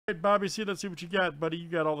right, Bobby, let's see what you got, buddy. You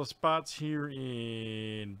got all the spots here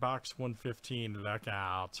in box 115. Look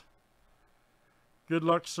out. Good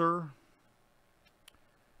luck, sir.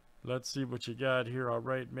 Let's see what you got here. All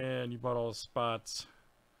right, man. You bought all the spots.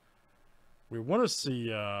 We want to see,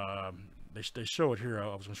 they show it here.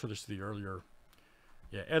 I was going to show this to you earlier.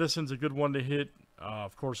 Yeah, Edison's a good one to hit.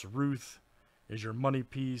 Of course, Ruth is your money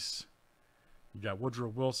piece. You got Woodrow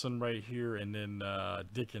Wilson right here, and then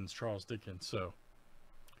Dickens, Charles Dickens. So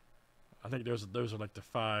I think those are like the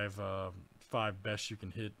five best you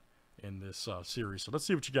can hit in this series. So let's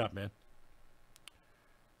see what you got, man.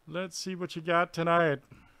 Let's see what you got tonight.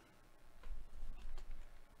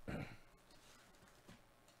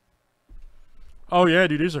 Oh yeah,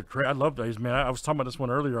 dude, these are great. I love these, man. I was talking about this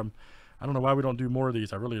one earlier. I don't know why we don't do more of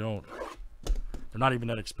these. I really don't. They're not even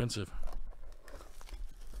that expensive.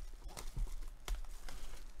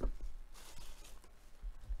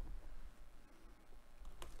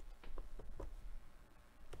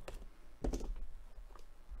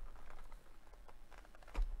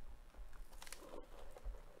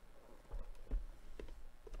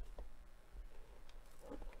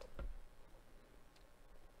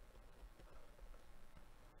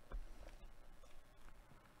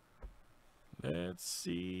 Let's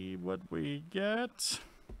see what we get.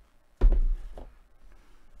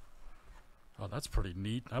 Oh, that's pretty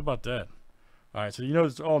neat. How about that? All right, so you know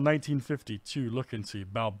it's all 1952. Look and see.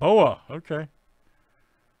 Balboa. Okay.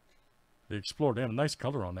 The Explorer. Damn, nice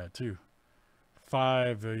color on that, too.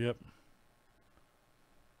 5, yep.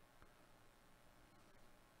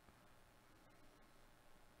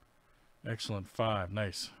 Excellent. 5.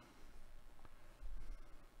 Nice.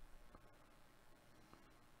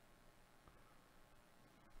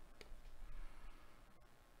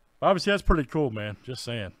 Obviously, that's pretty cool, man. Just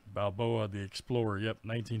saying. Balboa, the Explorer. Yep,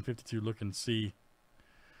 1952. Look and see.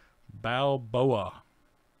 Balboa.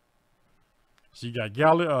 So you got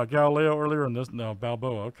Galileo earlier and this. No,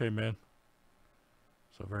 Balboa. Okay, man.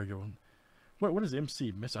 So very good one. What is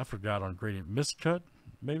MC? I forgot on grading. Miscut,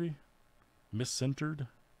 maybe? Miscentered?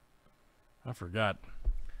 I forgot.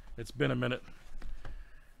 It's been a minute.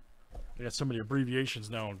 They got so many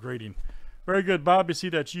abbreviations now on grading. Very good, Bob. You see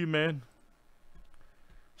that's you, man.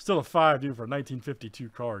 Still a 5, dude, for a 1952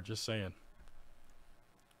 card. Just saying.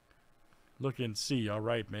 Look and see. All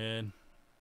right, man.